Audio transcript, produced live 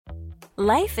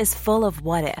Life is full of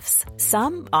what-ifs.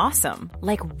 Some awesome,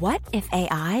 like what if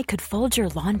AI could fold your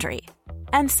laundry?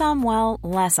 And some, well,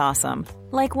 less awesome,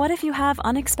 like what if you have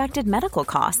unexpected medical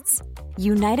costs?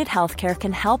 United Healthcare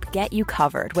can help get you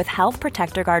covered with Health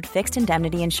Protector Guard fixed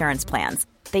indemnity insurance plans.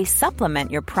 They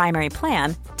supplement your primary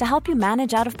plan to help you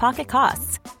manage out-of-pocket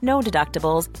costs. No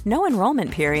deductibles, no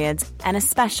enrollment periods, and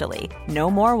especially no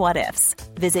more what-ifs.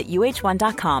 Visit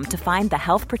uh1.com to find the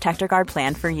Health Protector Guard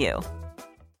plan for you.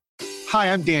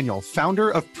 Hi, I'm Daniel, founder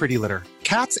of Pretty Litter.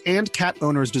 Cats and cat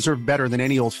owners deserve better than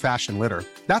any old-fashioned litter.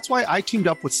 That's why I teamed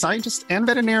up with scientists and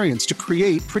veterinarians to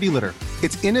create Pretty Litter.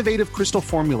 Its innovative crystal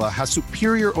formula has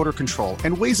superior odor control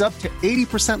and weighs up to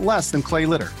 80% less than clay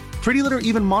litter. Pretty Litter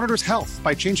even monitors health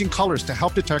by changing colors to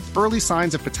help detect early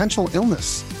signs of potential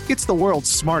illness. It's the world's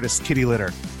smartest kitty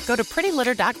litter. Go to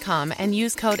prettylitter.com and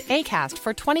use code ACAST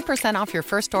for 20% off your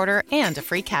first order and a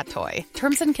free cat toy.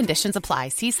 Terms and conditions apply.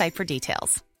 See site for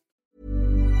details.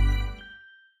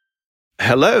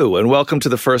 Hello, and welcome to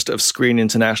the first of Screen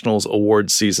International's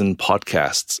award season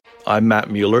podcasts. I'm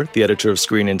Matt Mueller, the editor of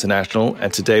Screen International,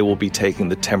 and today we'll be taking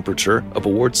the temperature of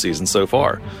award season so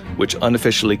far, which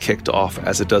unofficially kicked off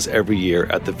as it does every year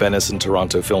at the Venice and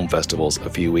Toronto film festivals a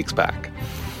few weeks back.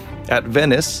 At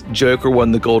Venice, Joker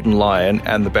won the Golden Lion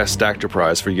and the Best Actor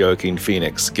prize for Joaquin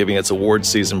Phoenix, giving its award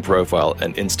season profile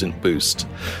an instant boost.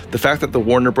 The fact that the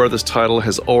Warner Brothers title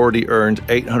has already earned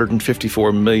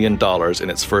 $854 million in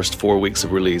its first 4 weeks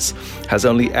of release has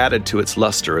only added to its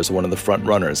luster as one of the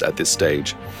front-runners at this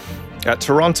stage. At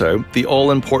Toronto, the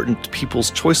all-important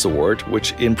People's Choice Award,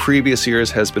 which in previous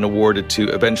years has been awarded to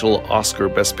eventual Oscar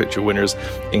Best Picture winners,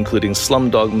 including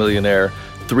Slumdog Millionaire,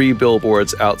 Three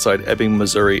Billboards Outside Ebbing,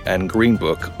 Missouri, and Green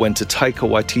Book, went to Taika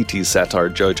Waititi's satire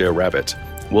Jojo Rabbit.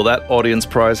 Will that audience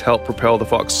prize help propel the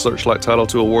Fox Searchlight title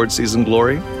to award season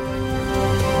glory?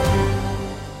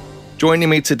 Joining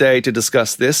me today to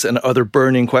discuss this and other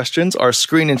burning questions are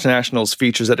Screen International's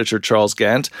features editor Charles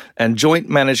Gant and joint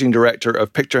managing director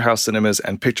of Picture House Cinemas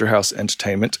and Picture House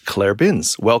Entertainment, Claire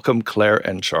Binns. Welcome, Claire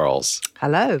and Charles.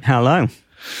 Hello. Hello.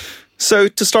 So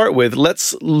to start with,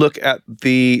 let's look at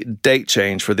the date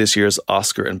change for this year's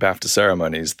Oscar and Bafta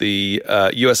ceremonies. The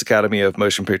U.S. Academy of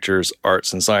Motion Pictures,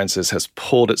 Arts and Sciences has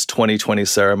pulled its 2020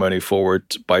 ceremony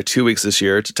forward by 2 weeks this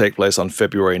year to take place on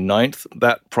February 9th.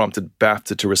 That prompted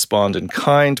Bafta to respond in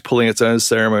kind, pulling its own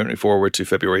ceremony forward to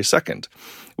February 2nd.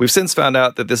 We've since found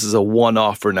out that this is a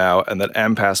one-off for now and that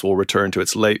AMPAS will return to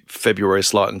its late February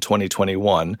slot in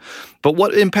 2021. But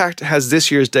what impact has this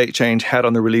year's date change had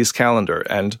on the release calendar?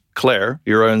 And Claire,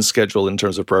 your own schedule in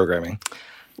terms of programming?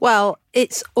 Well,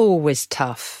 it's always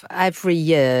tough. Every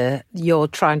year you're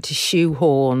trying to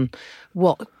shoehorn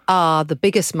what are the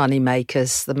biggest money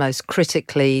makers, the most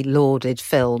critically lauded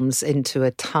films into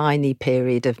a tiny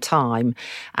period of time.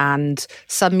 And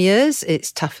some years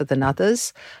it's tougher than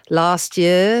others. Last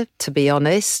year, to be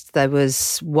honest, there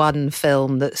was one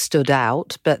film that stood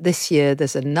out, but this year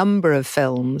there's a number of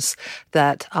films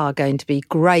that are going to be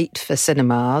great for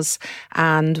cinemas,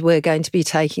 and we're going to be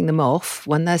taking them off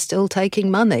when they're still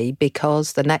taking money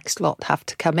because the next lot have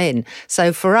to come in.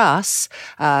 So for us,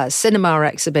 cinema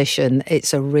exhibition,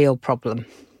 it's a real problem.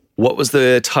 What was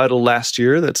the title last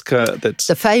year? That's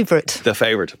The Favourite. The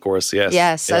Favourite, of course, yes.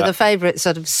 Yeah, so The Favourite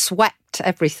sort of swept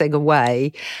everything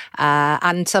away.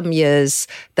 And some years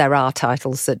there are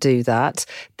titles that do that.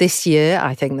 This year,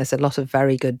 I think there's a lot of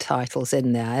very good titles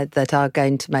in there that are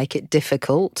going to make it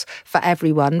difficult for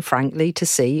everyone, frankly, to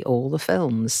see all the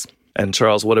films. And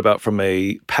Charles, what about from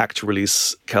a packed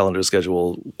release calendar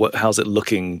schedule? How's it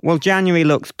looking? Well, January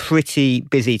looks pretty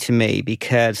busy to me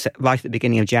because right at the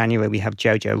beginning of January, we have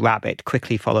Jojo Rabbit,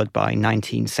 quickly followed by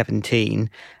 1917.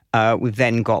 We've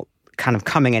then got kind of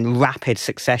coming in rapid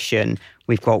succession.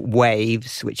 We've got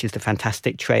Waves, which is the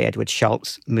fantastic Trey Edward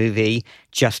Schultz movie,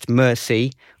 Just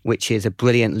Mercy, which is a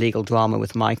brilliant legal drama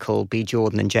with Michael B.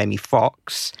 Jordan and Jamie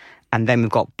Foxx. And then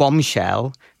we've got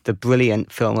Bombshell, the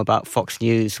brilliant film about Fox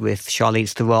News with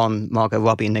Charlize Theron, Margot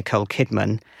Robbie and Nicole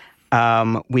Kidman.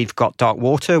 We've got Dark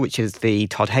Water, which is the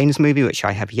Todd Haynes movie, which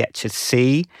I have yet to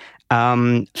see.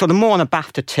 Sort of more on a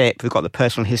BAFTA tip, we've got The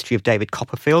Personal History of David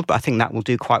Copperfield, but I think that will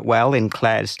do quite well in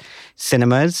Claire's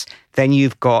cinemas. Then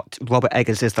you've got Robert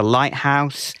Eggers' The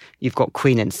Lighthouse. You've got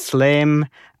Queen and Slim.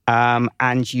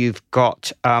 And you've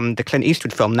got the Clint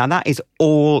Eastwood film. Now, that is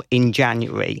all in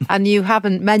January. And you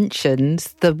haven't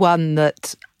mentioned the one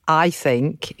that I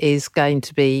think is going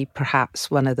to be perhaps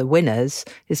one of the winners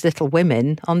is Little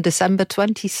Women on December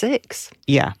 26th.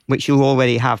 Yeah, which you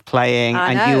already have playing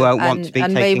and you won't want to be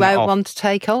taking off. And we won't want to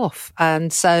take off.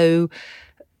 And so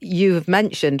you have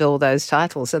mentioned all those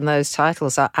titles, and those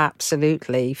titles are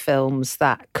absolutely films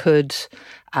that could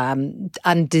and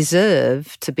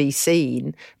deserve to be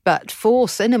seen. But for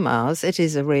cinemas, it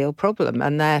is a real problem.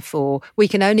 And therefore, we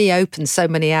can only open so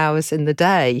many hours in the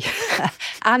day.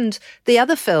 And the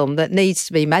other film that needs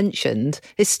to be mentioned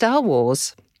is Star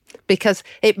Wars. Because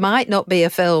it might not be a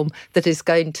film that is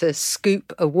going to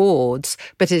scoop awards,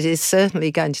 but it is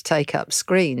certainly going to take up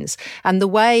screens. And the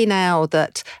way now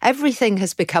that everything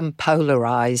has become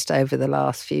polarised over the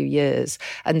last few years.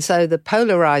 And so the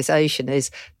polarisation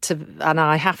is and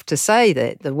I have to say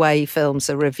that the way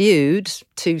films are reviewed,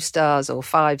 2 stars or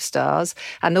 5 stars,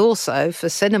 and also for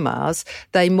cinemas,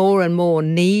 they more and more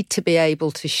need to be able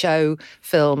to show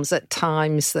films at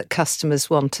times that customers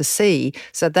want to see.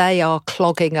 So they are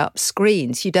clogging up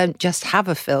screens. You don't just have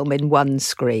a film in one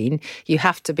screen. You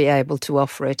have to be able to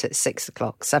offer it at 6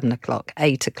 o'clock, 7 o'clock,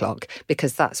 8 o'clock,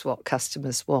 because that's what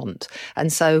customers want.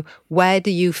 And so where do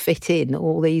you fit in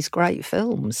all these great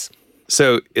films?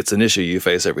 So it's an issue you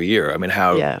face every year. I mean,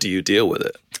 how do you deal with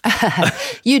it?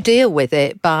 You deal with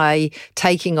it by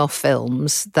taking off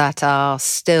films that are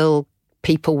still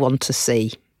people want to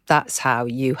see. That's how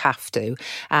you have to.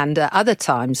 And at other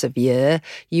times of year,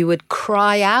 you would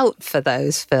cry out for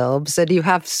those films, and you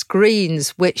have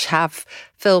screens which have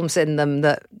films in them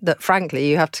that frankly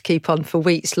you have to keep on for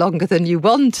weeks longer than you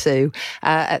want to.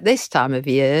 At this time of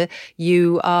year,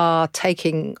 you are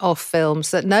taking off films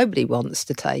that nobody wants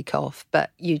to take off, but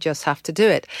you just have to do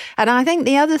it. And I think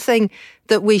the other thing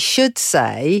that we should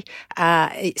say,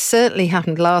 it certainly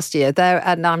happened last year,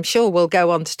 and I'm sure we'll go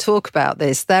on to talk about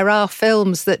this, there are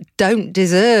films that don't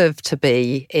deserve to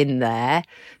be in there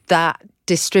that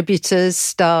distributors,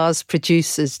 stars,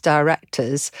 producers,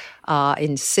 directors are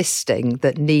insisting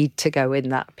that need to go in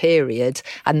that period,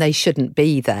 and they shouldn't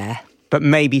be there. But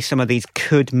maybe some of these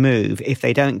could move. If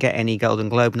they don't get any Golden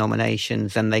Globe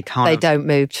nominations, then they can't. They don't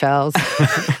move, Charles.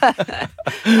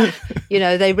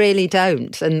 They really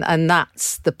don't. And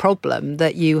that's the problem,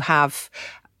 that you have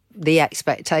the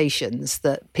expectations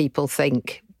that people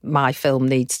think my film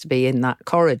needs to be in that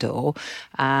corridor.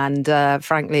 And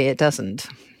frankly, it doesn't.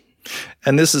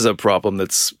 And this is a problem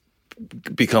that's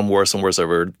become worse and worse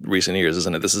over recent years,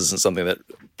 isn't it? This isn't something that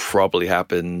probably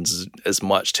happens as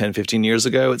much 10, 15 years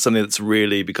ago. It's something that's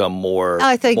really become more.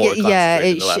 I think,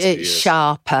 it's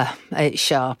sharper. It's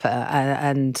sharper.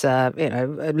 And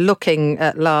looking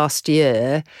at last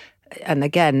year, and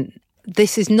again,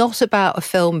 this is not about a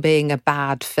film being a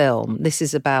bad film. This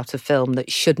is about a film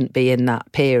that shouldn't be in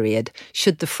that period.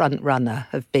 Should The Front Runner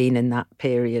have been in that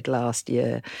period last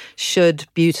year? Should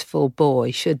Beautiful Boy?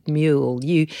 Should Mule?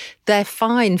 They're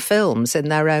fine films in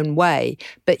their own way,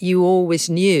 but you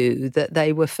always knew that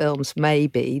they were films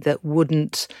maybe that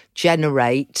wouldn't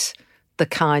generate the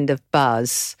kind of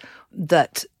buzz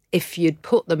that if you'd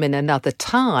put them in another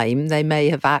time, they may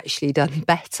have actually done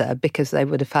better because they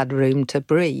would have had room to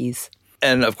breathe.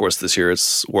 And of course, this year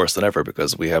it's worse than ever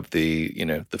because we have the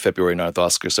February 9th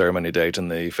Oscar ceremony date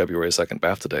and the February 2nd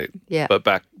BAFTA date. Yeah. But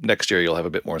back next year, you'll have a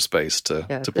bit more space to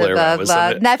play around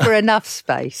with. Never enough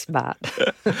space, Matt.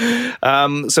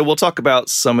 So we'll talk about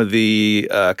some of the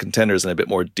contenders in a bit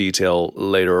more detail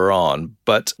later on.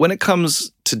 But when it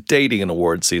comes to dating an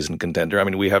award season contender, I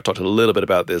mean, we have talked a little bit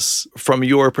about this. From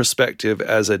your perspective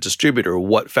as a distributor,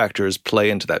 what factors play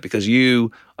into that? Because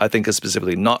you, I think, have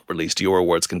specifically not released your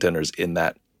awards contenders in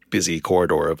that busy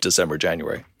corridor of December,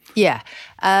 January. Yeah.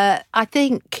 I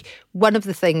think one of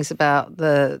the things about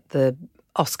the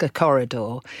Oscar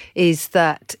corridor is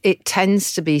that it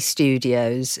tends to be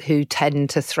studios who tend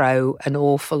to throw an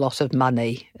awful lot of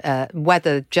money,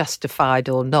 whether justified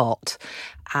or not.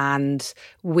 And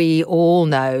we all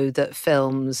know that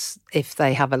films, if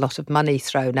they have a lot of money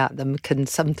thrown at them, can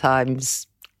sometimes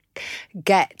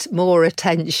get more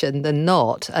attention than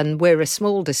not. And we're a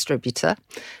small distributor.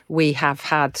 We have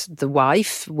had The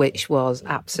Wife, which was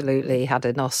absolutely had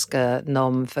an Oscar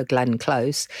nom for Glenn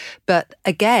Close. But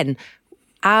again,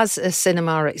 as a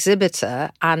cinema exhibitor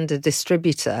and a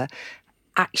distributor,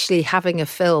 actually having a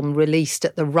film released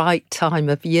at the right time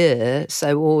of year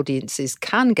so audiences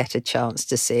can get a chance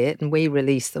to see it. And we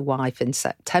released The Wife in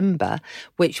September,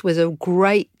 which was a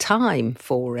great time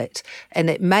for it. And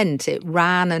it meant it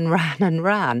ran and ran and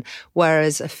ran.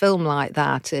 Whereas a film like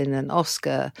that in an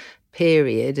Oscar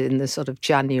period in the sort of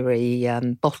January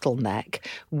bottleneck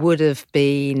would have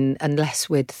been, unless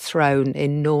we'd thrown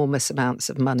enormous amounts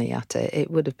of money at it,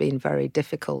 it would have been very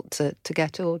difficult to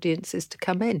get audiences to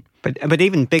come in. But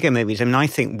even bigger movies, I mean, I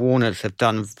think Warner's have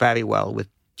done very well with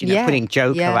putting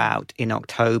Joker out in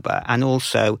October, and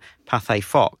also Pathé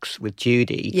Fox with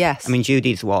Judy. Yes. I mean,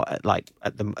 Judy's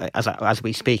as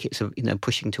we speak, it's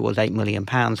pushing towards £8 million,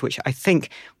 which I think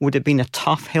would have been a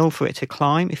tough hill for it to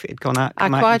climb if it had come out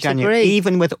in January, agree.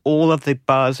 even with all of the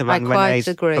buzz around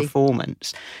Renee's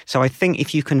performance. So I think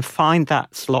if you can find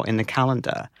that slot in the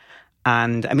calendar,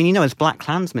 and I mean, as Black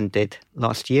Klansman did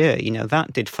last year,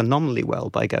 that did phenomenally well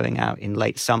by going out in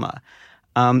late summer.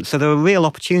 So there are real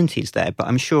opportunities there, but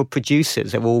I'm sure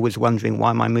producers are always wondering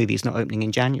why my movie is not opening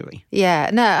in January.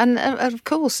 Yeah, no, and of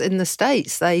course in the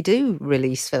States they do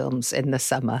release films in the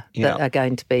summer that are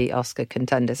going to be Oscar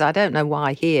contenders. I don't know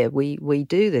why here we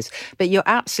do this, but you're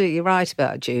absolutely right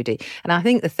about Judy. And I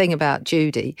think the thing about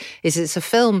Judy is it's a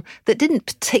film that didn't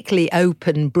particularly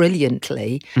open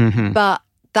brilliantly, but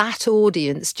that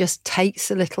audience just takes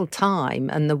a little time,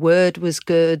 and the word was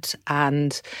good,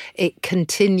 and it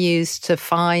continues to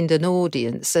find an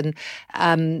audience. And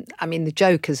I mean, the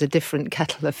Joker's a different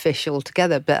kettle of fish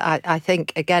altogether, but I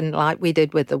think, again, like we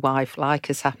did with The Wife, like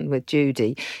has happened with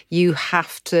Judy, you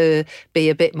have to be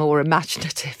a bit more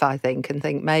imaginative, I think, and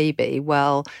think maybe,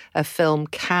 well, a film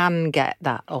can get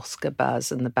that Oscar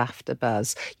buzz and the Bafta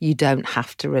buzz. You don't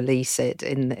have to release it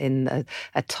in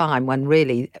a time when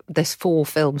really there's 4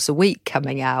 films a week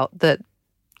coming out that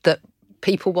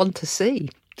people want to see.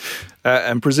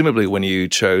 And presumably when you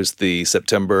chose the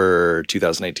September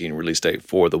 2018 release date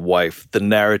for The Wife, the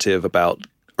narrative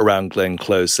around Glenn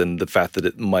Close and the fact that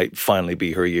it might finally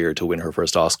be her year to win her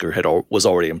first Oscar was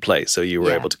already in place, so you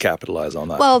were able to capitalize on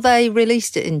that. Well, they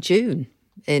released it in June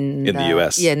in the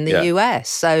US. Yeah, in the US.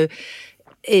 So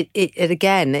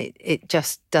it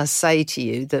just does say to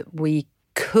you that we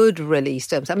could release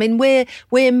films. I mean,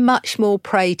 we're much more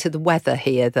prey to the weather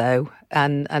here, though,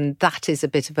 and that is a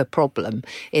bit of a problem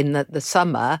in that the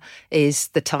summer is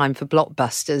the time for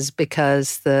blockbusters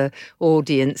because the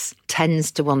audience tends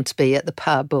to want to be at the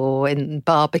pub or in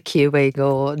barbecuing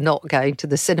or not going to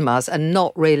the cinemas and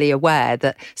not really aware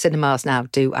that cinemas now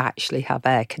do actually have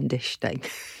air conditioning.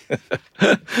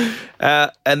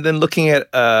 And then looking at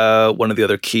one of the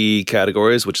other key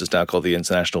categories, which is now called the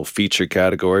International Feature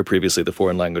category, previously the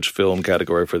Foreign Language Film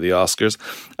category for the Oscars.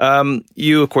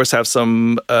 You, of course, have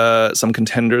some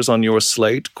contenders on your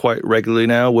slate quite regularly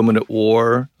now. Women at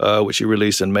War, which you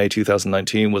released in May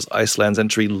 2019, was Iceland's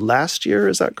entry last year,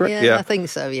 is that correct? Yeah, I think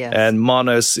so, yes. And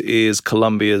Monos is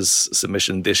Colombia's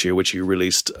submission this year, which you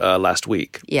released last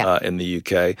week in the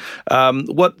UK.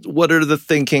 What's the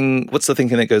thinking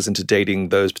that goes into dating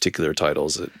those particular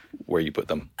titles, where you put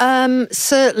them?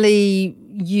 Certainly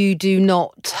you do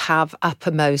not have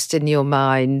uppermost in your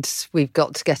mind, we've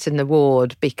got to get an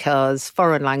award, because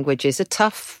foreign language is a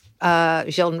tough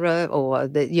genre, or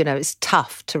it's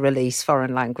tough to release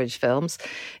foreign language films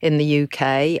in the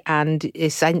UK, and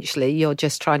essentially you're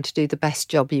just trying to do the best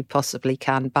job you possibly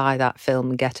can by that film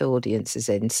and get audiences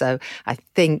in. So I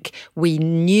think we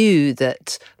knew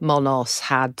that Monos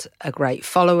had a great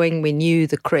following. We knew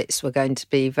the critics were going to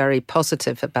be very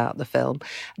positive about the film,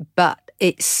 but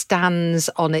it stands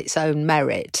on its own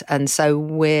merit, and so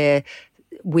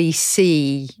we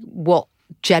see what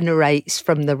generates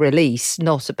from the release,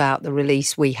 not about the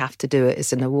release. We have to do it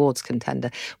as an awards contender.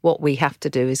 What we have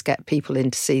to do is get people in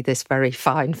to see this very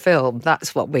fine film.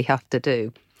 That's what we have to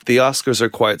do. The Oscars are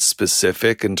quite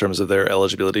specific in terms of their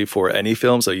eligibility for any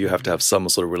film, so you have to have some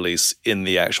sort of release in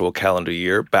the actual calendar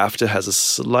year. BAFTA has a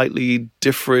slightly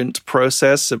different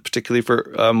process, particularly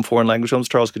for foreign language films.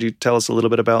 Charles, could you tell us a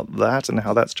little bit about that and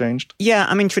how that's changed? Yeah,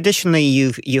 I mean, traditionally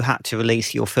you had to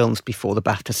release your films before the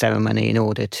BAFTA ceremony in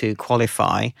order to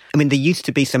qualify. I mean, there used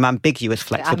to be some ambiguous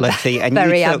flexibility. And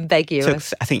very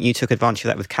ambiguous. I think you took advantage of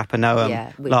that with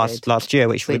Capernaum last year,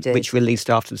 which released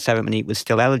after the ceremony was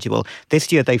still eligible.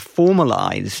 This year they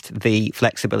formalised the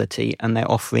flexibility, and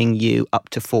they're offering you up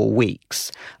to 4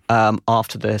 weeks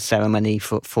after the ceremony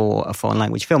for a foreign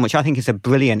language film, which I think is a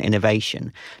brilliant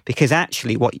innovation, because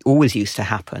actually what always used to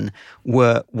happen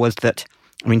was that,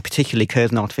 I mean, particularly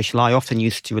Curzon Artificial Eye often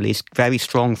used to release very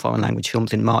strong foreign language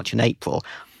films in March and April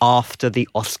after the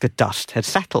Oscar dust had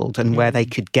settled and where they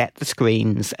could get the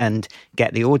screens and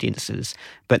get the audiences.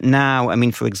 But now, I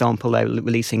mean, for example, they're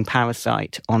releasing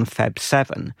Parasite on Feb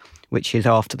 7, which is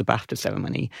after the BAFTA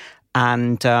ceremony.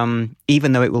 And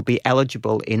even though it will be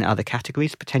eligible in other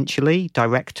categories, potentially,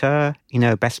 director,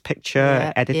 best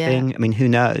picture, editing, I mean, who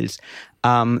knows?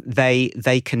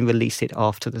 They can release it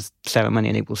after the ceremony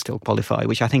and it will still qualify,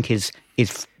 which I think is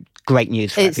great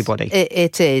news for everybody.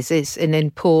 It is. It's an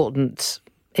important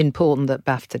important that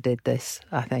Bafta did this,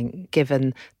 I think,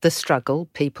 given the struggle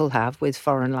people have with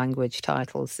foreign language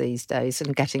titles these days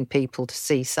and getting people to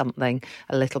see something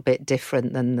a little bit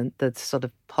different than the sort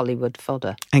of Hollywood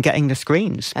fodder. And getting the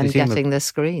screens. And getting the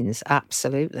screens,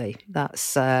 absolutely.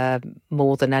 That's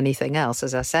more than anything else.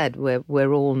 As I said,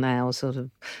 we're all now sort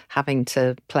of having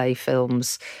to play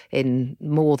films in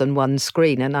more than one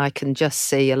screen, and I can just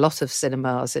see a lot of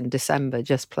cinemas in December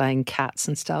just playing Cats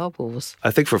and Star Wars.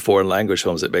 I think for foreign language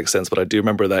films it makes sense, but I do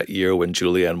remember that year when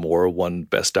Julianne Moore won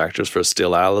Best Actress for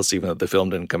Still Alice, even though the film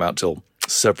didn't come out till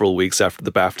several weeks after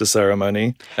the Bafta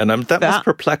ceremony. And that must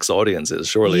perplex audiences,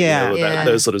 surely. Yeah,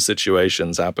 those sort of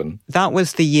situations happen. That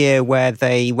was the year where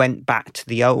they went back to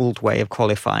the old way of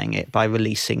qualifying it by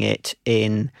releasing it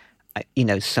in,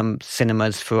 some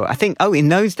cinemas for, I think, in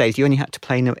those days you only had to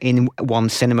play in one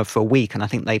cinema for a week, and I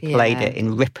think they played it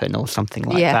in Ripon or something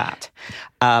like that.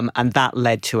 And that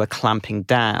led to a clamping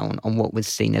down on what was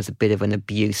seen as a bit of an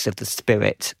abuse of the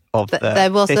spirit of the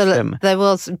system. There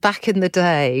was, back in the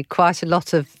day, quite a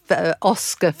lot of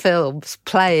Oscar films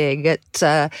playing in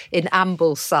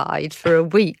Ambleside for a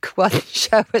week, one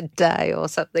show a day or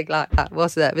something like that,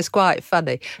 wasn't it? It was quite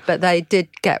funny, but they did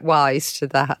get wise to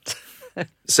that.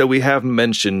 So we have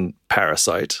mentioned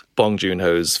Parasite, Bong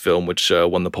Joon-ho's film, which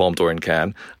won the Palme d'Or in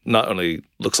Cannes. Not only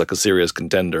looks like a serious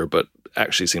contender, but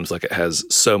actually seems like it has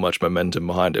so much momentum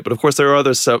behind it. But of course, there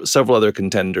are several other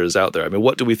contenders out there. I mean,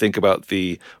 what do we think about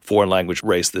the foreign language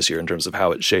race this year in terms of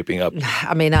how it's shaping up?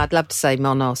 I mean, I'd love to say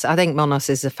Monos. I think Monos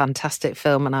is a fantastic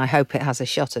film and I hope it has a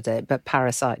shot at it. But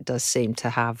Parasite does seem to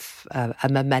have a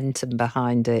momentum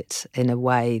behind it in a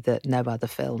way that no other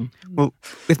film. Well,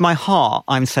 with my heart,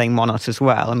 I'm saying Monos as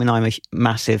well. I mean, I'm a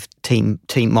massive Team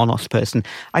Monos person.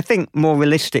 I think more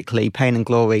realistically, Pain and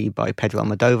Glory by Pedro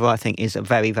Almodovar, I think, is a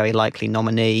very, very likely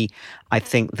nominee. I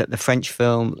think that the French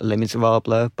film Les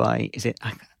Miserables by, is it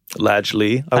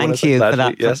Lajli? Thank you for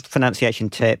that pronunciation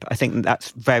tip. I think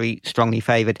that's very strongly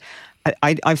favoured.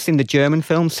 I've seen the German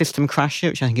film System Crasher,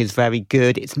 which I think is very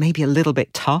good. It's maybe a little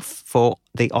bit tough for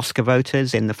the Oscar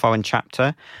voters in the foreign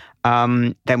chapter.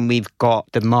 Then we've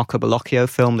got the Marco Bellocchio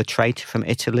film The Traitor from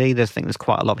Italy. I think there's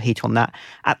quite a lot of heat on that.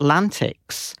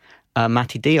 Atlantics,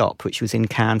 Mati Diop, which was in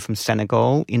Cannes from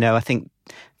Senegal. I think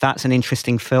that's an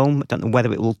interesting film. I don't know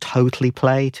whether it will totally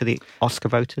play to the Oscar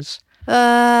voters.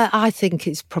 I think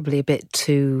it's probably a bit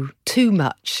too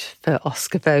much for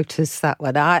Oscar voters, that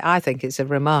one. I think it's a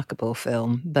remarkable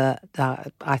film, but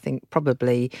I think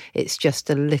probably it's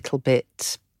just a little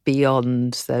bit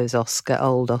beyond those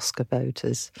old Oscar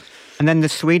voters. And then the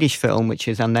Swedish film, which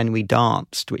is And Then We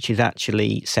Danced, which is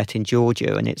actually set in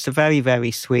Georgia, and it's a very,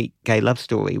 very sweet gay love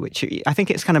story, which I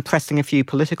think it's kind of pressing a few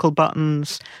political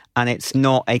buttons, and it's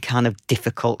not a kind of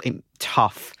difficult,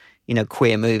 tough,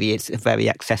 queer movie. It's a very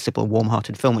accessible,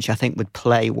 warm-hearted film, which I think would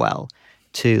play well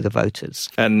to the voters.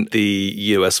 And the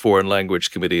US Foreign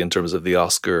Language Committee, in terms of the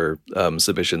Oscar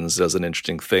submissions, does an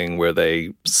interesting thing where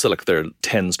they select their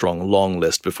 10-strong long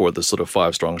list before the sort of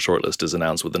 5-strong short list is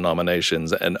announced with the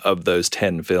nominations. And of those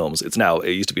 10 films, it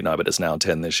used to be 9, but it's now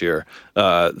 10 this year,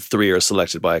 3 are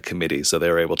selected by a committee. So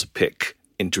they're able to pick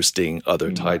interesting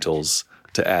other titles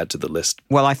to add to the list.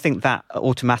 Well, I think that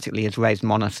automatically has raised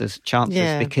Monos's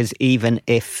chances because even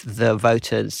if the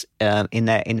voters, in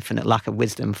their infinite lack of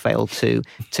wisdom, fail to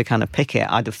kind of pick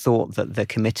it, I'd have thought that the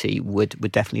committee would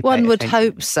definitely. One would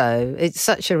hope so. It's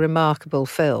such a remarkable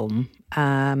film,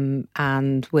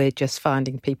 and we're just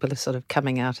finding people are sort of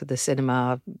coming out of the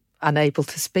cinema unable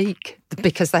to speak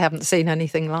because they haven't seen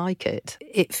anything like it.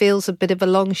 It feels a bit of a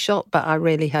long shot, but I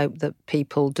really hope that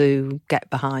people do get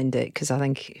behind it because I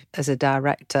think as a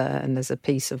director and as a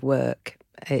piece of work,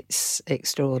 it's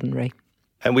extraordinary.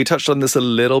 And we touched on this a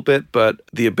little bit, but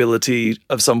the ability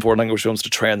of some foreign language films to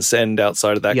transcend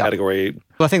outside of that category.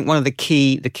 Well, I think one of the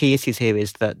key issues here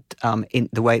is that in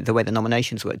the way the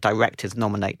nominations work, directors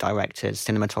nominate directors,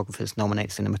 cinematographers nominate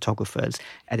cinematographers,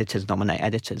 editors nominate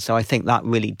editors. So I think that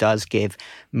really does give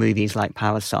movies like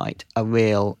Parasite a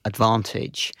real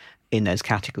advantage in those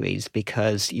categories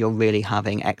because you're really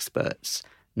having experts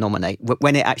nominate.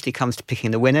 When it actually comes to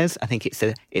picking the winners, I think it's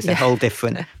a whole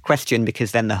different question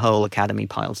because then the whole Academy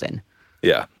piles in.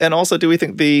 Yeah. And also, do we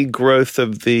think the growth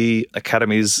of the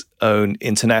Academy's own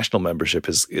international membership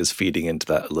is feeding into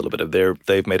that a little bit?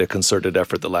 They've made a concerted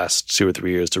effort the last 2 or 3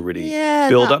 years to really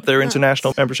build up their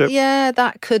international membership? Yeah,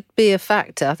 that could be a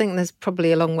factor. I think there's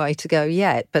probably a long way to go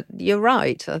yet, but you're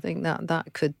right. I think that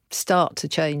could start to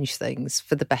change things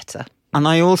for the better. And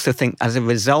I also think as a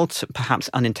result, perhaps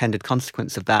unintended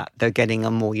consequence of that, they're getting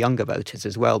on more younger voters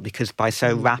as well, because by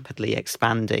so rapidly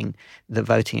expanding the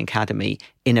voting academy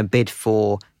in a bid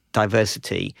for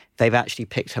diversity, they've actually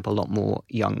picked up a lot more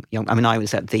young. I mean, I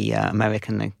was at the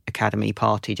American Academy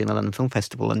party during the London Film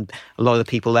Festival, and a lot of the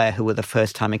people there who were the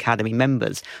first-time Academy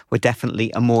members were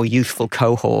definitely a more youthful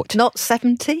cohort. Not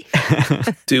 70?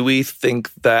 Do we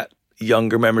think that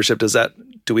younger membership,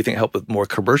 do we think help with more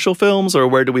commercial films, or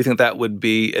where do we think that would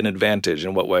be an advantage?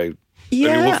 In what way?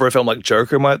 Yeah. I mean, for a film like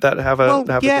Joker, might that have a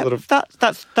sort of...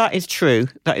 that is true.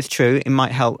 That is true. It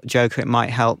might help Joker. It might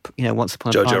help, Once Upon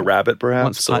a Time. Jojo Rabbit,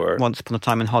 perhaps? Once Upon a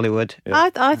Time in Hollywood. Yeah.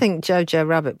 I think Jojo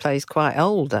Rabbit plays quite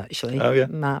old, actually. Oh, yeah.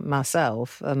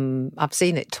 Myself. I've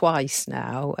seen it twice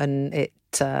now, and it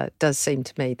does seem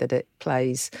to me that it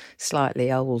plays slightly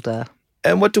older.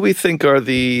 And what do we think are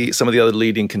some of the other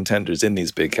leading contenders in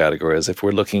these big categories? If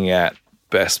we're looking at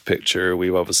Best Picture,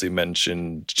 we've obviously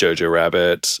mentioned Jojo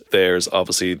Rabbit. There's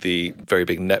obviously the very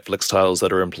big Netflix titles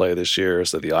that are in play this year.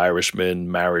 So The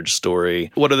Irishman, Marriage Story.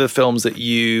 What are the films that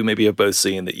you maybe have both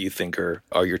seen that you think are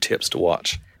your tips to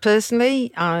watch?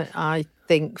 Personally, I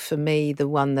think for me, the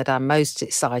one that I'm most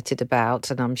excited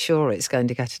about, and I'm sure it's going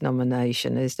to get a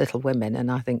nomination, is Little Women.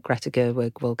 And I think Greta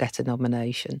Gerwig will get a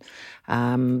nomination.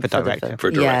 For director. For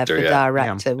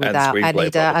director. Without any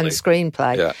doubt. And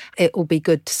screenplay. Yeah. It will be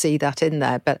good to see that in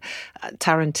there. But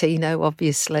Tarantino,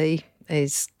 obviously,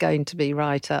 is going to be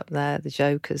right up there. The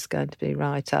Joker's going to be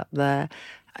right up there.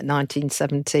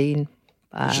 1917.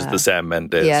 Which is the Sam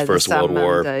Mendes First World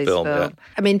War film. Yeah.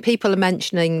 I mean, people are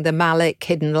mentioning the Malick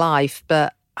Hidden Life,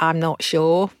 but I'm not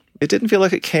sure. It didn't feel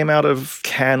like it came out of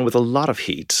Cannes with a lot of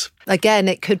heat. Again,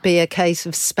 it could be a case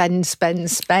of spend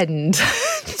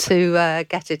to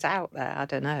get it out there. I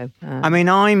don't know. I mean,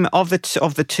 I'm of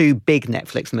the two big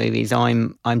Netflix movies,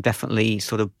 I'm definitely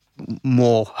sort of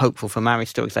more hopeful for Marriage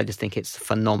Story, because I just think it's a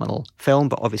phenomenal film.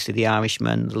 But obviously, The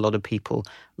Irishman, a lot of people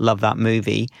love that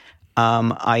movie.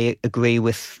 I agree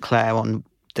with Claire on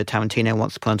the Tarantino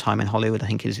Once Upon a Time in Hollywood. I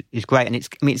think is great, and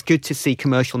it's good to see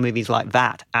commercial movies like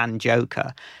that and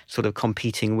Joker sort of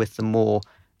competing with the more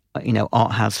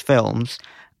art house films.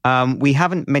 We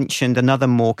haven't mentioned another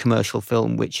more commercial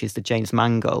film, which is the James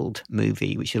Mangold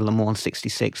movie, which is Le Mans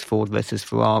 '66, Ford versus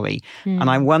Ferrari,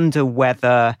 and I wonder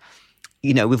whether,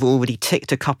 we've already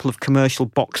ticked a couple of commercial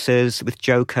boxes with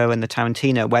Joker and the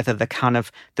Tarantino, whether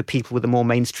the people with a more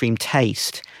mainstream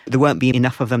taste, there won't be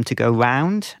enough of them to go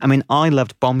round. I mean, I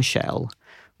loved Bombshell,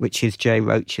 which is Jay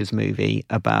Roach's movie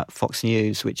about Fox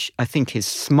News, which I think is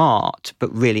smart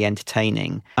but really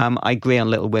entertaining. I agree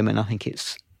on Little Women. I think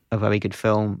it's a very good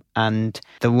film, and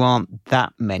there aren't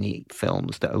that many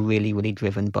films that are really, really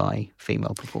driven by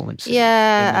female performances in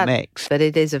the mix. But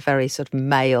it is a very sort of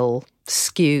male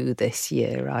skew this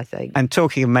year, I think. And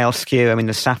talking of male skew, I mean,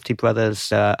 the Safdie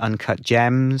brothers' Uncut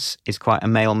Gems is quite a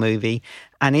male movie.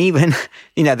 And even,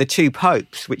 The Two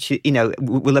Popes, which,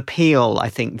 will appeal, I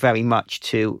think, very much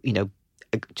to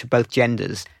both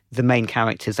genders. The main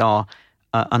characters are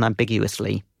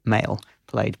unambiguously male,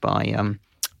 played by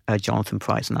Jonathan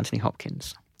Pryce and Anthony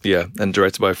Hopkins. Yeah, and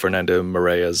directed by Fernando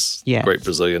Moraes, great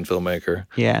Brazilian filmmaker.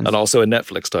 Yeah. And also a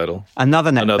Netflix title. Another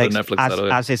Netflix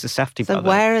title. As is the Safdie brothers. So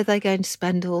where are they going to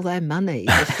spend all their money?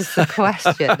 This is the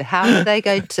question. How are they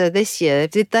going to this year?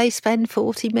 Did they spend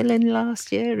 40 million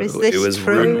last year? Is this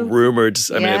true? It was rumoured.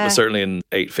 I mean, it was certainly in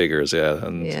 8 figures,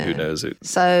 and who knows.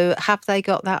 So have they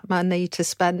got that money to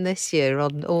spend this year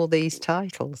on all these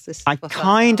titles? I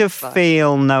kind of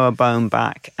feel Noah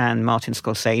Baumbach and Martin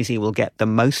Scorsese will get the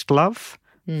most love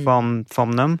from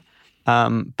them.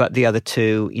 But the other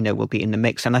two, will be in the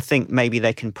mix. And I think maybe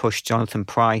they can push Jonathan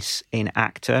Pryce in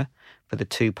actor for The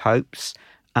Two Popes,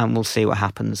 and we'll see what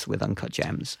happens with Uncut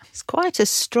Gems. It's quite a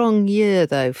strong year,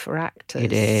 though, for actors.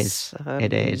 It is.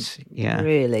 It is, yeah.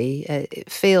 Really.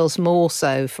 It feels more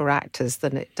so for actors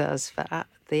than it does for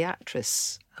the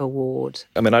actress award.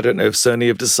 I mean, I don't know if Sony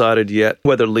have decided yet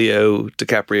whether Leo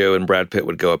DiCaprio and Brad Pitt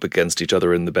would go up against each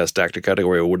other in the Best Actor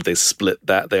category, or would they split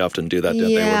that? They often do that, don't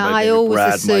they? Yeah, I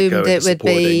always assumed it would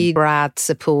be Brad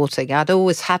supporting. I'd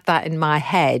always had that in my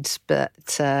head, but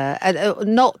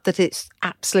not that it's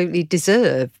absolutely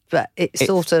deserved, but it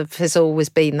sort of has always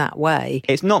been that way.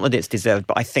 It's not that it's deserved,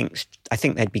 but I think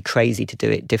they'd be crazy to do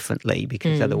it differently,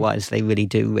 because otherwise they really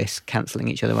do risk cancelling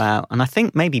each other out. And I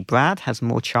think maybe Brad has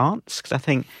more chance, because I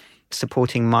think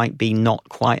supporting might be not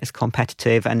quite as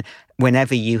competitive. And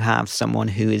whenever you have someone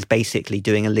who is basically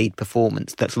doing a lead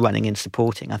performance that's running in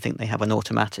supporting, I think they have an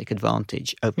automatic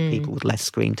advantage over people with less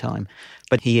screen time.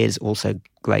 But he is also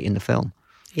great in the film.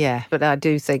 Yeah, but I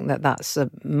do think that's a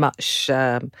much...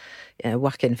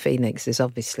 Joaquin Phoenix is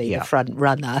obviously the front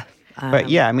runner. But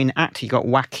yeah, I mean, actor, you've got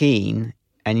Joaquin,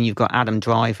 and you've got Adam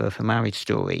Driver for Marriage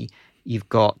Story. You've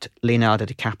got Leonardo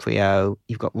DiCaprio.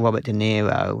 You've got Robert De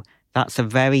Niro. That's a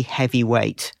very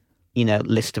heavyweight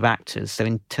list of actors. So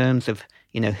in terms of,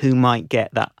 who might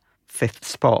get that fifth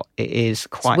spot, it is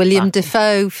quite... It's William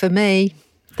Dafoe for me.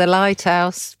 The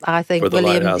Lighthouse. I think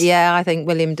I think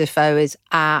William Dafoe is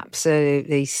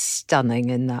absolutely stunning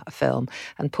in that film.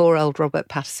 And poor old Robert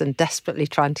Pattinson desperately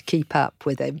trying to keep up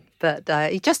with him. But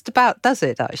he just about does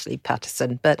it, actually,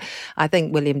 Pattinson. But I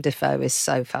think William Dafoe is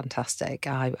so fantastic.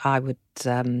 I would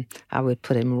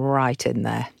put him right in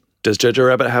there. Does Jojo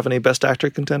Rabbit have any Best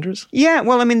Actor contenders? Yeah,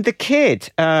 well, I mean, the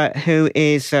kid, who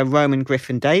is Roman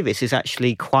Griffin Davis, is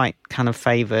actually quite kind of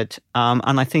favoured.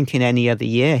 And I think in any other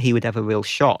year he would have a real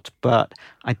shot. But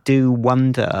I do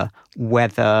wonder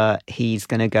whether he's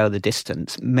going to go the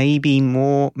distance. Maybe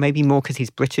more because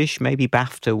he's British. Maybe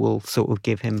Bafta will sort of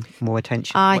give him more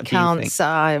attention. I can't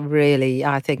say.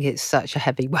 I think it's such a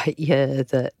heavyweight year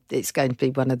that it's going to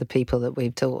be one of the people that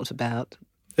we've talked about.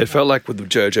 It felt like with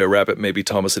Jojo Rabbit, maybe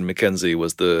Thomasin McKenzie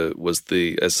was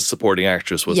the as a supporting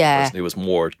actress was the person who was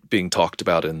more being talked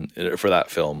about for that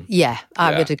film. Yeah,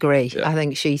 I would agree. Yeah. I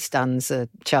think she stands a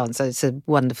chance. It's a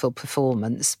wonderful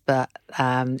performance, but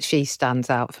she stands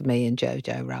out for me in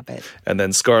Jojo Rabbit. And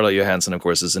then Scarlett Johansson, of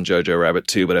course, is in Jojo Rabbit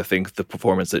too. But I think the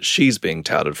performance that she's being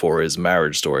touted for is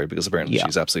Marriage Story, because apparently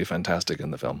she's absolutely fantastic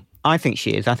in the film. I think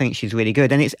she is. I think she's really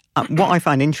good. And it's what I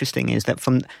find interesting is that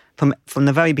from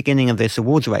the very beginning of this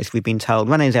awards race, we've been told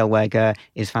Renée Zellweger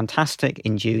is fantastic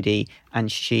in Judy,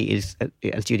 and she is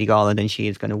as Judy Garland, and she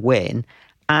is going to win.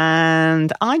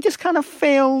 And I just kind of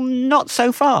feel not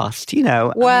so fast,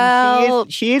 Well, I mean,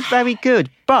 she is very good,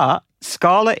 but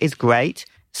Scarlett is great.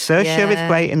 Saoirse is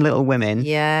great in Little Women.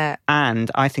 Yeah.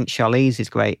 And I think Charlize is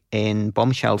great in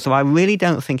Bombshell. So I really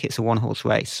don't think it's a one-horse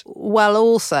race. Well,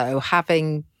 also,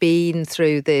 having been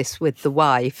through this with the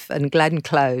wife and Glenn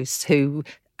Close, who,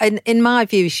 in my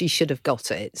view, she should have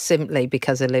got it, simply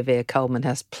because Olivia Colman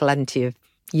has plenty of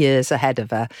years ahead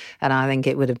of her. And I think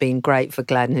it would have been great for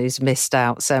Glenn, who's missed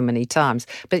out so many times.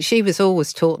 But she was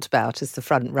always talked about as the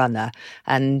front runner,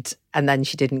 and then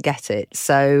she didn't get it.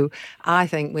 So I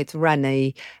think with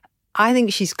Renée, I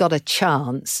think she's got a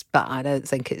chance, but I don't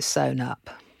think it's sewn up.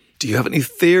 Do you have any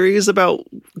theories about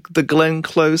the Glenn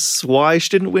Close, why she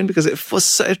didn't win? Because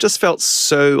it just felt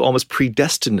so almost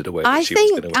predestined in a way that she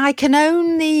was going to win. I can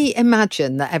only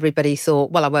imagine that everybody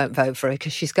thought, well, I won't vote for her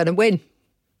because she's going to win.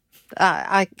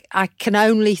 I can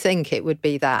only think it would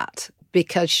be that,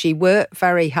 because she worked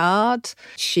very hard.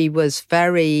 She was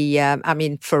very,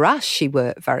 for us, she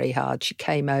worked very hard. She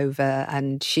came over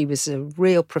and she was a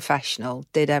real professional,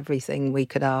 did everything we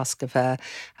could ask of her,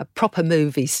 a proper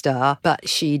movie star, but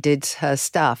she did her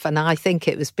stuff. And I think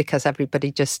it was because everybody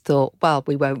just thought, well,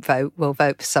 we won't vote, we'll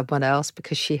vote for someone else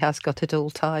because she has got it all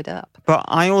tied up. But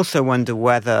I also wonder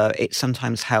whether it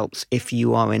sometimes helps if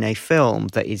you are in a film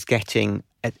that is getting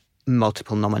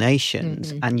multiple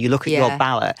nominations, and you look at your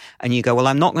ballot and you go, well,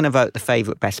 I'm not going to vote the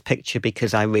favourite Best Picture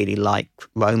because I really like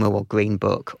Roma or Green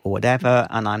Book or whatever,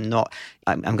 and I'm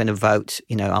going to vote,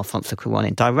 Alfonso Cuarón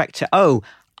in Director. Oh,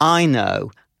 I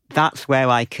know, that's where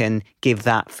I can give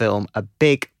that film a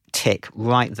big tick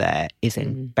right there, is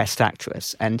in Best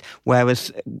Actress. And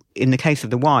whereas in the case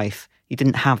of The Wife, you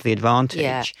didn't have the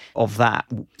advantage of that.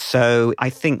 So I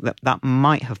think that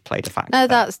might have played a factor. No,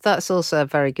 that's also a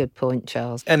very good point,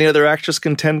 Charles. Any other actress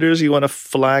contenders you want to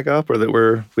flag up or that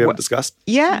we haven't discussed?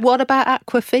 Yeah. What about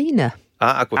Awkwafina?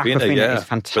 Awkwafina, yeah. Is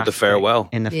fantastic. With The Farewell.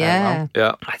 In The Farewell.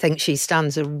 Yeah. I think she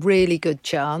stands a really good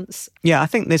chance. Yeah, I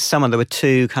think this summer there were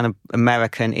two kind of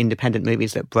American independent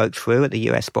movies that broke through at the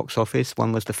US box office.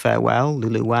 One was The Farewell,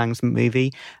 Lulu Wang's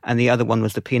movie, and the other one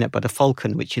was The Peanut Butter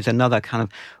Falcon, which is another kind of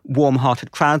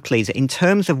warm-hearted crowd pleaser. In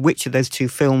terms of which of those two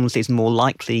films is more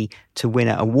likely to win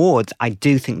at awards, I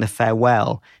do think The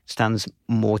Farewell stands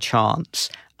more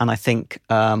chance. And I think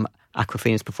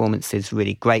Awkwafina's performance is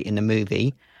really great in the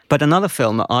movie. But another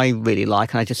film that I really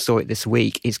like, and I just saw it this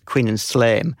week, is Queen and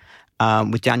Slim,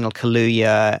 with Daniel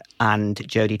Kaluuya and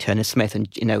Jodie Turner-Smith. And,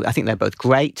 I think they're both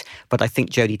great, but I think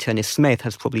Jodie Turner-Smith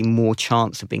has probably more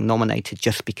chance of being nominated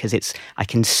just because I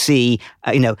can see,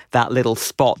 that little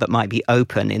spot that might be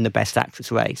open in the Best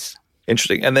Actress race.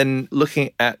 Interesting. And then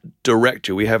looking at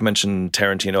director, we have mentioned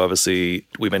Tarantino, obviously.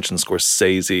 We mentioned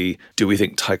Scorsese. Do we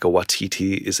think Taika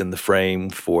Waititi is in the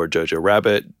frame for Jojo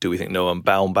Rabbit? Do we think Noah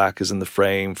Baumbach is in the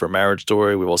frame for Marriage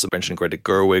Story? We've also mentioned Greta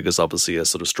Gerwig as obviously a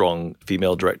sort of strong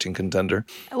female directing contender.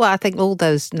 Well, I think all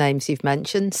those names you've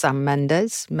mentioned, Sam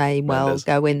Mendes may well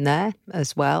go in there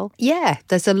as well. Yeah,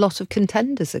 there's a lot of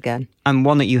contenders again. And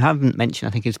one that you haven't mentioned,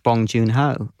 I think, is Bong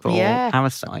Joon-ho for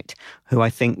Parasite, who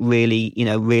I think really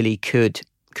could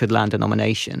land a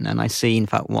nomination. And I see, in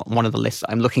fact, one of the lists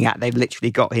I'm looking at, they've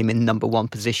literally got him in number one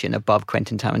position above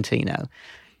Quentin Tarantino.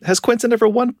 Has Quentin ever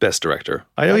won Best Director?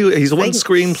 I know he's won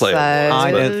Screenplay. So.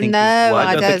 I don't think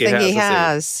I don't think he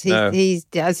has. No. He's,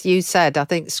 as you said, I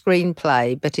think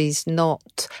Screenplay, but he's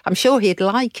not. I'm sure he'd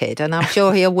like it, and I'm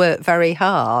sure he'll work very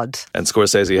hard. And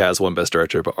Scorsese has won Best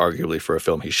Director, but arguably for a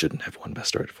film he shouldn't have won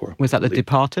Best Director for. Was that The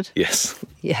Departed? Yes.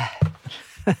 Yeah.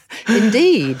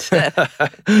 Indeed.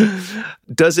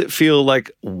 Does it feel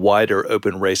like wider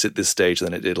open race at this stage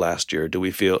than it did last year? Do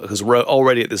we feel, because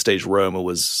already at this stage Roma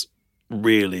was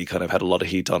really kind of had a lot of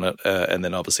heat on it, and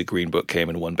then obviously Green Book came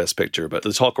and won Best Picture, but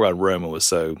the talk around Roma was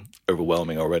so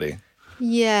overwhelming already.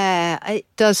 Yeah, it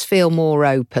does feel more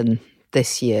open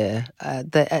this year.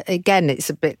 Again, it's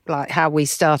a bit like how we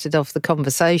started off the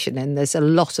conversation, and there's a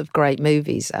lot of great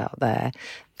movies out there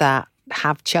that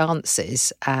have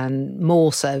chances, and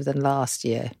more so than last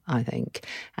year, I think.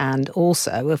 And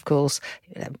also, of course,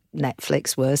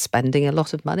 Netflix were spending a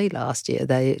lot of money last year.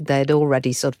 They'd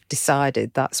already sort of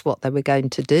decided that's what they were going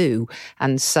to do.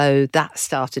 And so that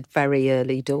started very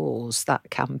early doors, that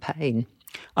campaign.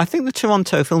 I think the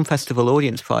Toronto Film Festival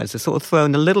Audience Prize has sort of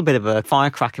thrown a little bit of a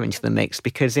firecracker into the mix,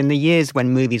 because in the years when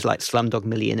movies like Slumdog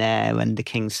Millionaire and The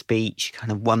King's Speech kind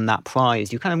of won that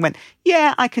prize, you kind of went,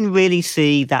 yeah, I can really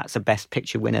see that's a Best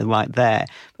Picture winner right there.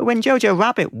 But when Jojo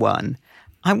Rabbit won,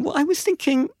 I was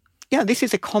thinking, yeah, this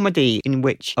is a comedy in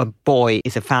which a boy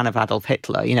is a fan of Adolf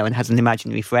Hitler, and has an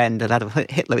imaginary friend of Adolf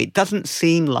Hitler. It doesn't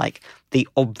seem like the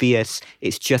obvious,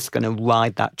 it's just going to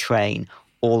ride that train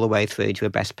all the way through to a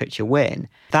Best Picture win.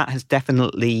 That has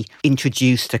definitely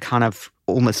introduced a kind of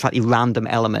almost slightly random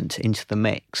element into the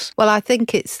mix. Well, I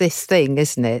think it's this thing,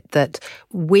 isn't it, that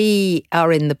we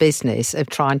are in the business of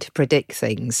trying to predict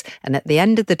things. And at the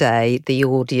end of the day, the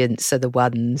audience are the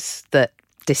ones that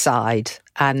decide.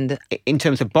 And in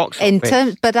terms of box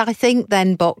office. But I think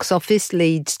then box office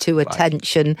leads to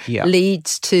attention,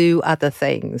 leads to other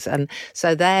things. And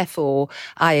so therefore,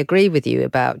 I agree with you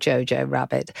about Jojo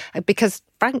Rabbit, because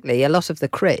frankly, a lot of the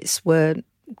critics were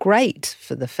great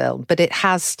for the film, but it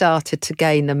has started to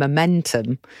gain a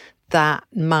momentum that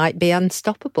might be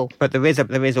unstoppable. But there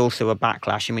is also a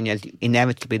backlash. I mean,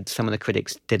 inevitably, some of the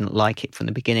critics didn't like it from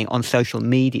the beginning. On social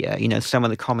media, some of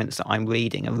the comments that I'm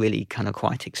reading are really kind of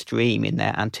quite extreme in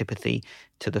their antipathy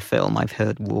to the film. I've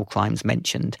heard war crimes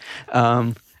mentioned.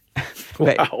 Wow.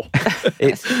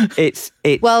 It's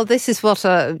well, this is what,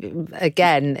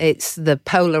 again, it's the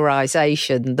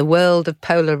polarisation, the world of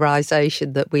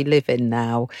polarisation that we live in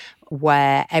now,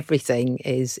 where everything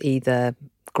is either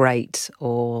great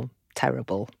or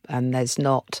terrible, and there's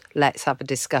not, let's have a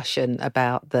discussion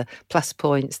about the plus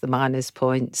points, the minus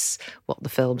points, what the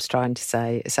film's trying to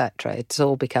say, etc. It's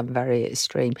all become very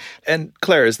extreme. And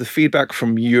Claire, is the feedback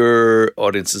from your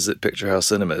audiences at Picture House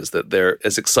Cinemas that they're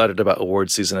as excited about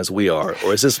awards season as we are,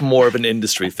 or is this more of an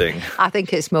industry thing? I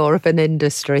think it's more of an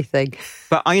industry thing.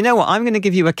 But you know what? I'm going to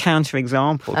give you a counter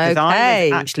example, because I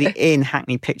was actually in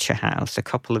Hackney Picture House a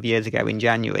couple of years ago in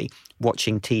January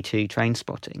watching T2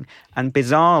 Trainspotting, and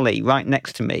bizarrely right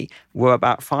next to me were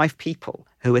about 5 people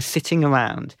who were sitting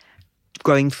around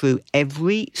going through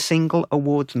every single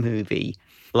awards movie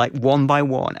like one by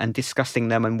one and discussing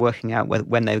them and working out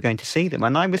when they were going to see them.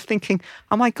 And I was thinking,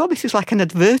 oh my God, this is like an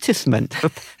advertisement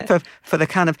for the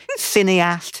kind of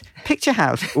cineast Picture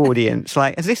House audience.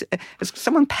 Like, has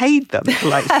someone paid them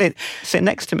to sit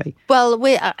next to me? Well,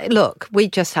 we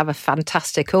just have a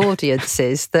fantastic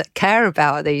audiences that care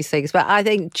about these things. But I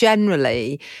think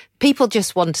generally people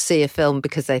just want to see a film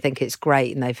because they think it's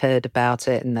great and they've heard about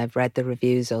it and they've read the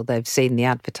reviews or they've seen the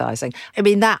advertising. I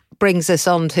mean, that brings us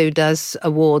on to, does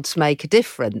awards make a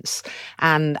difference?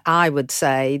 And I would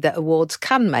say that awards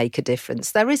can make a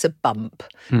difference. There is a bump.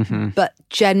 Mm-hmm. But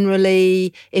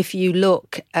generally, if you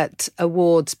look at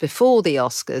awards before the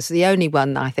Oscars, the only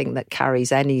one I think that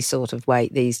carries any sort of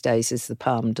weight these days is the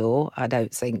Palme d'Or. I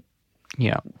don't think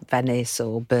Venice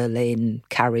or Berlin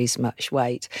carries much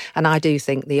weight. And I do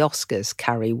think the Oscars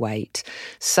carry weight.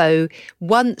 So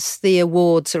once the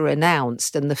awards are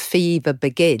announced and the fever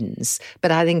begins,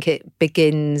 but I think it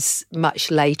begins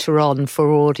much later on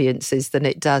for audiences than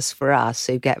it does for us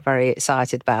who get very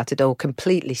excited about it or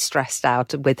completely stressed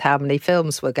out with how many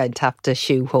films we're going to have to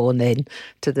shoehorn in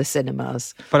to the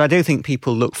cinemas. But I do think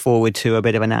people look forward to a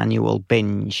bit of an annual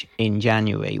binge in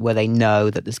January where they know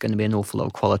that there's going to be an awful lot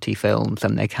of quality films,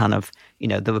 and they kind of,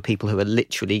 there are people who are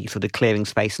literally sort of clearing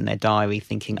space in their diary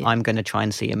thinking, I'm going to try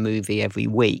and see a movie every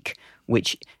week,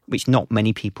 which not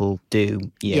many people do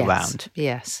year round.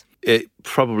 Yes. It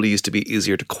probably used to be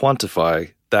easier to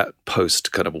quantify that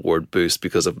post kind of award boost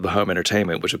because of the home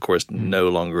entertainment, which of course no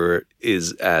longer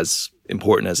is as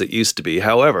important as it used to be.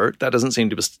 However, that doesn't seem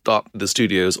to stop the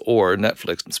studios or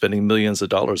Netflix from spending millions of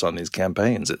dollars on these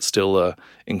campaigns. It's still an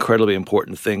incredibly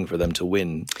important thing for them to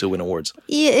win awards.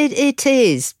 Yeah, it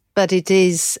is. But it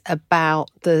is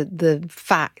about the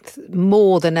fact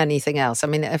more than anything else. I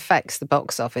mean, it affects the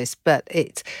box office, but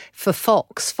it's for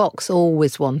Fox. Fox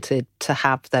always wanted to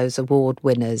have those award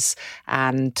winners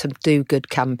and to do good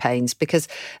campaigns, because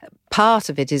part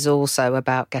of it is also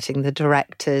about getting the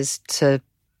directors to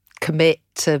commit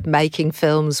to making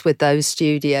films with those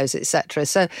studios, etc.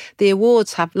 So the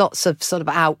awards have lots of sort of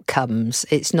outcomes.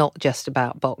 It's not just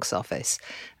about box office.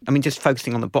 I mean, just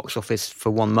focusing on the box office for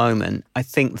one moment, I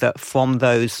think that from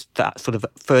that sort of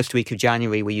first week of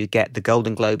January where you get the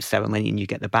Golden Globe ceremony and you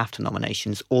get the Bafta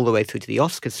nominations all the way through to the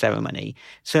Oscars ceremony,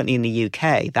 certainly in the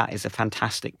UK, that is a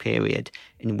fantastic period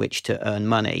in which to earn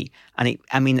money.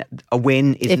 And a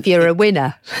win is... If you're a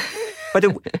winner.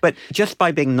 But just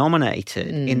by being nominated,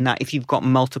 in that if you've got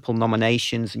multiple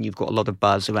nominations and you've got a lot of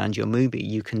buzz around your movie,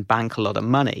 you can bank a lot of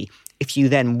money. If you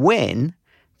then win,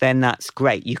 then that's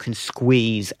great. You can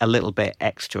squeeze a little bit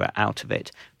extra out of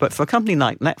it. But for a company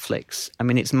like Netflix, I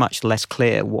mean, it's much less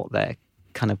clear what their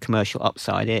kind of commercial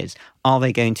upside is. Are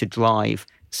they going to drive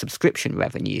subscription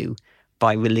revenue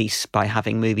by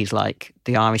having movies like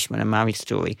The Irishman and Marriage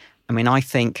Story? I mean, I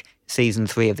think season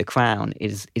 3 of The Crown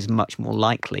is much more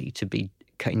likely to be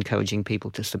encouraging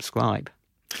people to subscribe.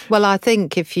 Well, I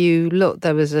think if you look,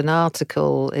 there was an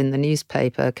article in the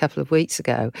newspaper a couple of weeks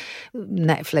ago,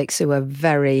 Netflix, who are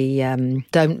very,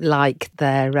 don't like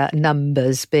their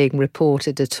numbers being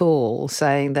reported at all,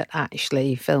 saying that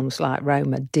actually films like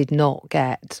Roma did not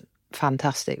get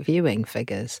fantastic viewing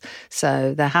figures.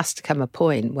 So there has to come a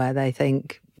point where they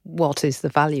think, what is the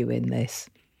value in this?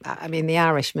 I mean, The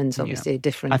Irishman's obviously a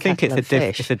different I think kettle of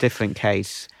fish. It's a different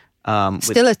case.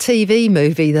 Still a TV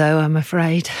movie, though, I'm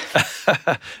afraid.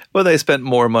 Well, they spent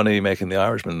more money making The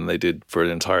Irishman than they did for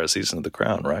an entire season of The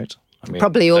Crown, right? I mean,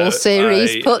 probably all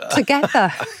series put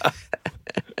together.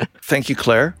 Thank you,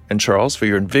 Claire and Charles, for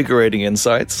your invigorating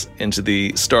insights into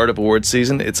the start of awards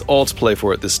season. It's all to play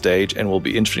for at this stage, and will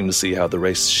be interesting to see how the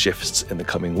race shifts in the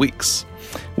coming weeks.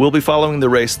 We'll be following the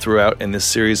race throughout in this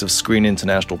series of Screen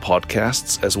International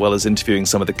podcasts, as well as interviewing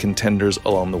some of the contenders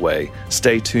along the way.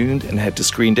 Stay tuned and head to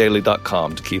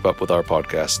screendaily.com to keep up with our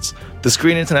podcasts. The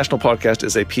Screen International podcast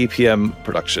is a PPM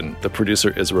production. The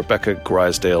producer is Rebecca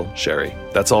Grisdale-Sherry.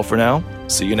 That's all for now.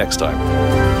 See you next time.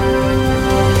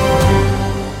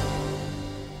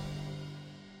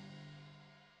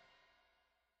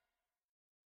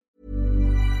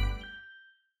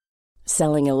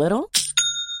 Selling a little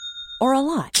or a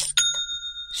lot?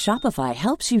 Shopify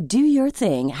helps you do your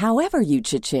thing however you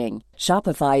cha-ching.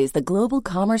 Shopify is the global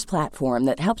commerce platform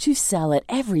that helps you sell at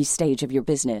every stage of your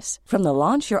business. From the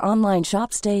launch your online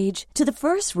shop stage to the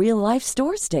first real-life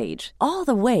store stage, all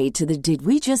the way to the did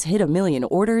we just hit a million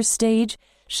orders stage.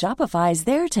 Shopify is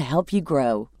there to help you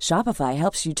grow. Shopify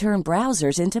helps you turn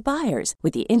browsers into buyers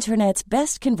with the internet's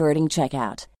best converting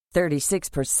checkout.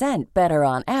 36% better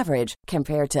on average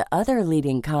compared to other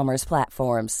leading commerce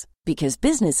platforms. Because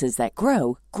businesses that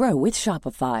grow, grow with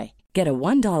Shopify. Get a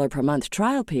 $1 per month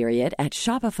trial period at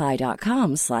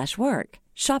shopify.com/work.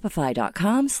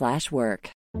 Shopify.com/work.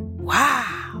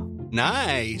 Wow.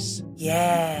 Nice.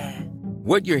 Yeah.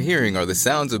 What you're hearing are the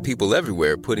sounds of people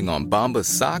everywhere putting on Bombas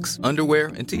socks, underwear,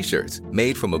 and T-shirts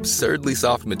made from absurdly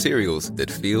soft materials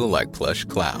that feel like plush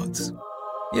clouds.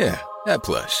 Yeah, that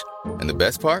plush. And the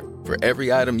best part? For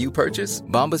every item you purchase,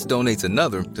 Bombas donates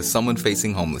another to someone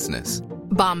facing homelessness.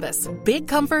 Bombas. Big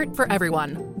comfort for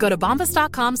everyone. Go to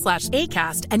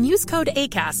bombas.com/ACAST and use code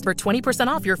ACAST for 20%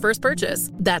 off your first purchase.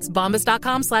 That's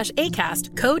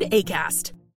bombas.com/ACAST. Code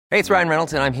ACAST. Hey, it's Ryan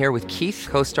Reynolds, and I'm here with Keith,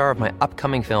 co-star of my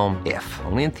upcoming film, If,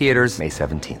 only in theaters May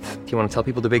 17th. Do you want to tell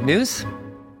people the big news?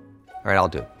 All right, I'll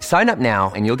do it. Sign up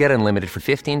now and you'll get unlimited for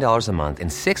 $15 a month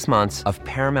and 6 months of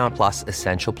Paramount Plus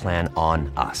Essential Plan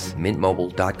on us.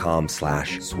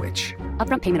 MintMobile.com/switch.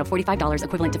 Upfront payment of $45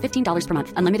 equivalent to $15 per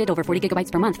month. Unlimited over 40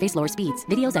 gigabytes per month. Face lower speeds.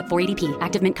 Videos at 480p.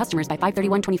 Active Mint customers by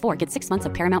 531.24 get 6 months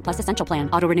of Paramount Plus Essential Plan.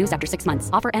 Auto renews after 6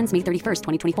 months. Offer ends May 31st,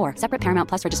 2024. Separate Paramount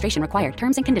Plus registration required.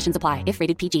 Terms and conditions apply if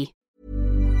rated PG.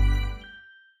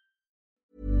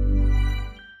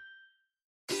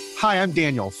 Hi, I'm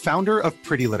Daniel, founder of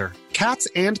Pretty Litter. Cats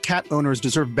and cat owners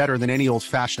deserve better than any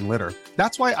old-fashioned litter.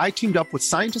 That's why I teamed up with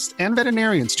scientists and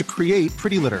veterinarians to create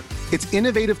Pretty Litter. Its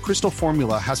innovative crystal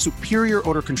formula has superior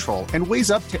odor control and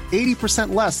weighs up to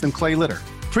 80% less than clay litter.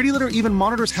 Pretty Litter even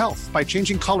monitors health by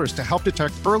changing colors to help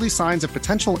detect early signs of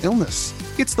potential illness.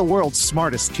 It's the world's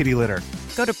smartest kitty litter.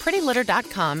 Go to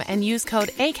prettylitter.com and use code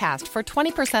ACAST for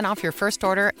 20% off your first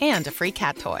order and a free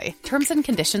cat toy. Terms and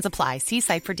conditions apply. See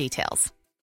site for details.